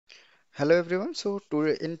Hello everyone.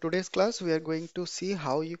 In today's class, we are going to see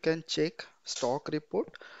how you can check stock report.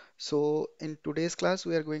 So in today's class,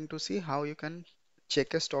 we are going to see how you can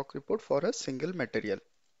check a stock report for a single material.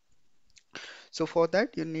 So for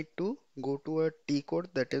that, you need to go to a T code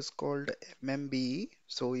that is called MMBE.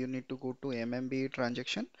 So you need to go to MMBE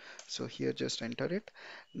transaction. So here just enter it.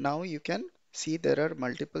 Now you can see there are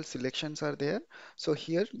multiple selections are there. So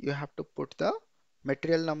here you have to put the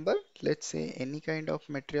material number. Let's say any kind of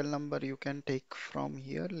material number you can take from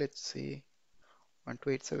here. Let's say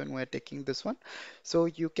 1287, we are taking this one. So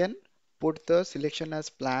you can put the selection as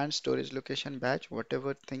plant, storage location, batch,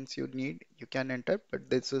 whatever things you need, you can enter, but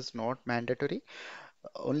this is not mandatory.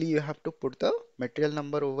 Only you have to put the material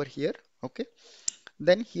number over here. Okay,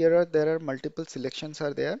 then here are there are multiple selections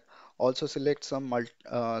are there. Also select some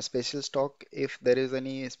special stock. If there is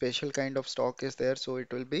any special kind of stock is there, so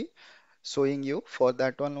it will be showing you for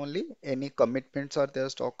that one only. Any commitments are there,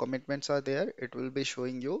 stock commitments are there, it will be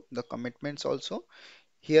showing you the commitments also.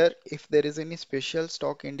 Here, if there is any special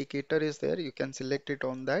stock indicator is there, you can select it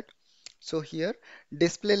on that. So here,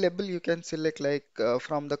 display label you can select like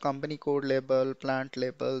from the company code label, plant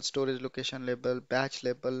label, storage location label, batch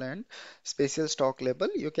label, and special stock label.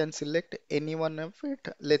 You can select any one of it.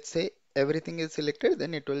 Let's say everything is selected,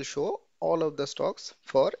 then it will show all of the stocks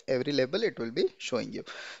for every label it will be showing you.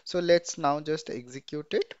 So let's now just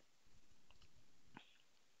execute it.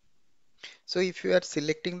 So if you are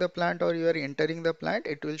selecting the plant or you are entering the plant,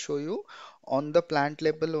 it will show you on the plant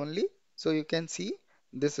label only. So you can see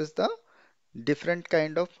this is the different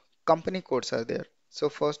kind of company codes are there. So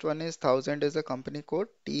first one is 1000 is a company code,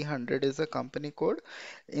 T100 is a company code.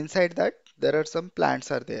 Inside that there are some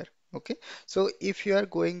plants are there. Okay. So if you are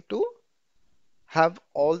going to have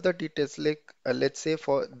all the details like let's say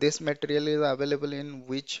for this material is available in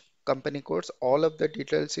which company codes, all of the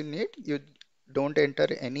details you need, you don't enter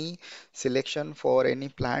any selection for any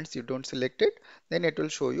plants, you don't select it, then it will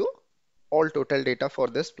show you all total data for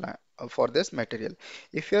this plant for this material.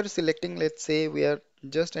 If you are selecting, let's say we are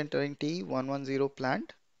just entering T110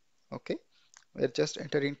 plant. Okay, we're just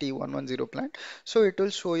entering T110 plant, so it will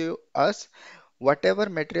show you us whatever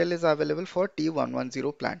material is available for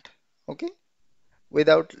T110 plant. Okay,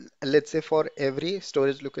 without, let's say for every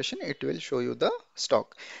storage location it will show you the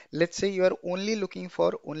stock. Let's say you are only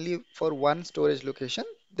for one storage location,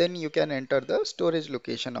 then you can enter the storage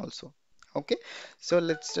location also. Okay, so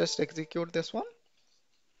let's just execute this one.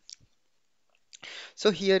 So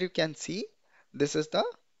here you can see this is the,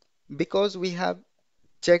 because we have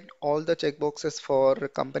checked all the checkboxes for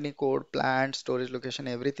company code, plant, storage location,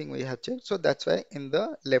 everything we have checked. So that's why in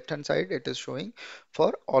the left hand side it is showing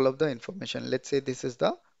for all of the information. Let's say this is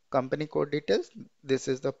the company code details, this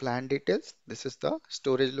is the plant details, this is the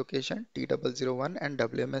storage location T001 and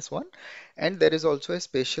WMS1, and there is also a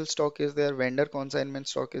special stock is there, vendor consignment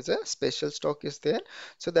stock is a special stock is there.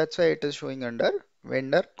 So that's why it is showing under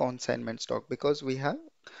vendor consignment stock, because we have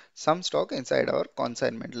some stock inside our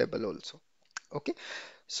consignment label also. Okay,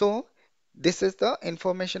 so this is the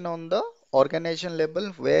information on the organization level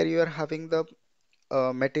where you are having the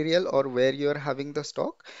material or where you are having the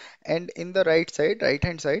stock. And in the right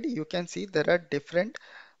hand side, you can see there are different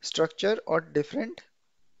structure or different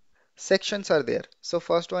sections are there. So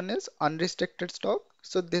first one is unrestricted stock.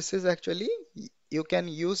 So this is actually you can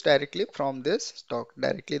use directly from this stock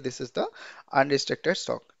directly. This is the unrestricted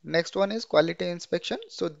stock. Next one is quality inspection.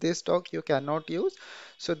 So this stock you cannot use.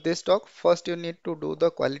 So this stock first you need to do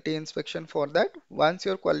the quality inspection for that. Once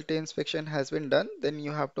your quality inspection has been done, then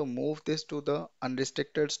you have to move this to the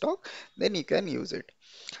unrestricted stock. Then you can use it.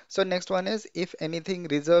 So next one is if anything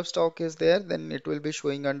reserve stock is there, then it will be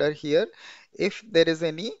showing under here. If there is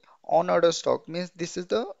any on order stock, means this is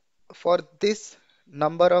the for this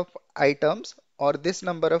number of items or this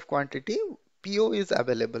number of quantity PO is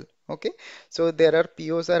available. Okay, so there are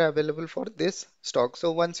POs are available for this stock.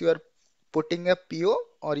 So once you are putting a PO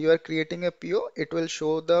or you are creating a PO, it will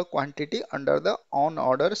show the quantity under the on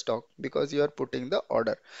order stock because you are putting the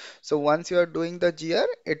order. So once you are doing the GR,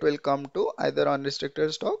 it will come to either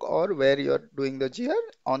unrestricted stock or where you are doing the GR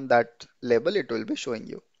on that label, it will be showing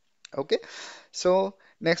you. Okay. So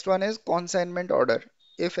next one is consignment order.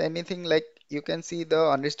 If anything, like you can see the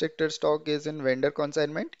unrestricted stock is in vendor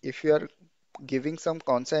consignment. If you are giving some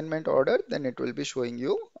consignment order, then it will be showing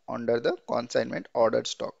you under the consignment ordered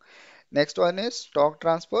stock. Next one is stock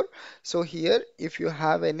transfer. So here, if you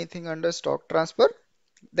have anything under stock transfer,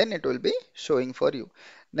 then it will be showing for you.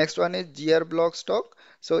 Next one is GR block stock.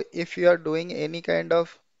 So if you are doing any kind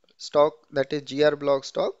of stock that is GR block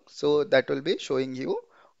stock, so that will be showing you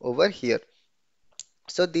over here.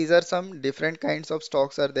 So these are some different kinds of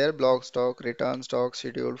stocks are there: block stock, return stock,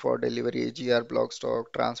 scheduled for delivery, GR block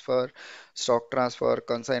stock, stock transfer,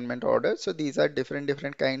 consignment order. So these are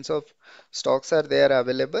different kinds of stocks are there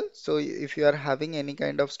available. So if you are having any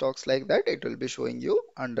kind of stocks like that, it will be showing you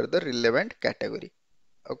under the relevant category.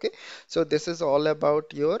 Okay, so this is all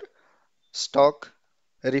about your stock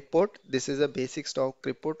report. This is a basic stock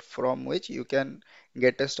report from which you can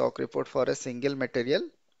get a stock report for a single material.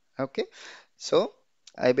 Okay, so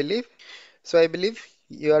I believe I believe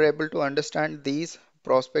you are able to understand these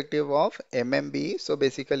perspective of MMB. So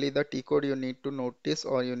basically the T code you need to notice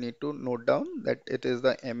or you need to note down that it is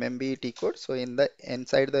the MMB T code. So in the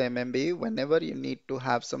inside the MMB, whenever you need to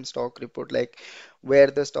have some stock report like where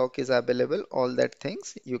the stock is available, all that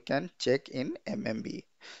things you can check in MMB.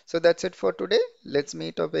 So that's it for today. Let's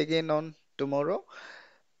meet up again on tomorrow.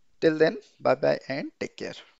 Till then, bye bye and take care.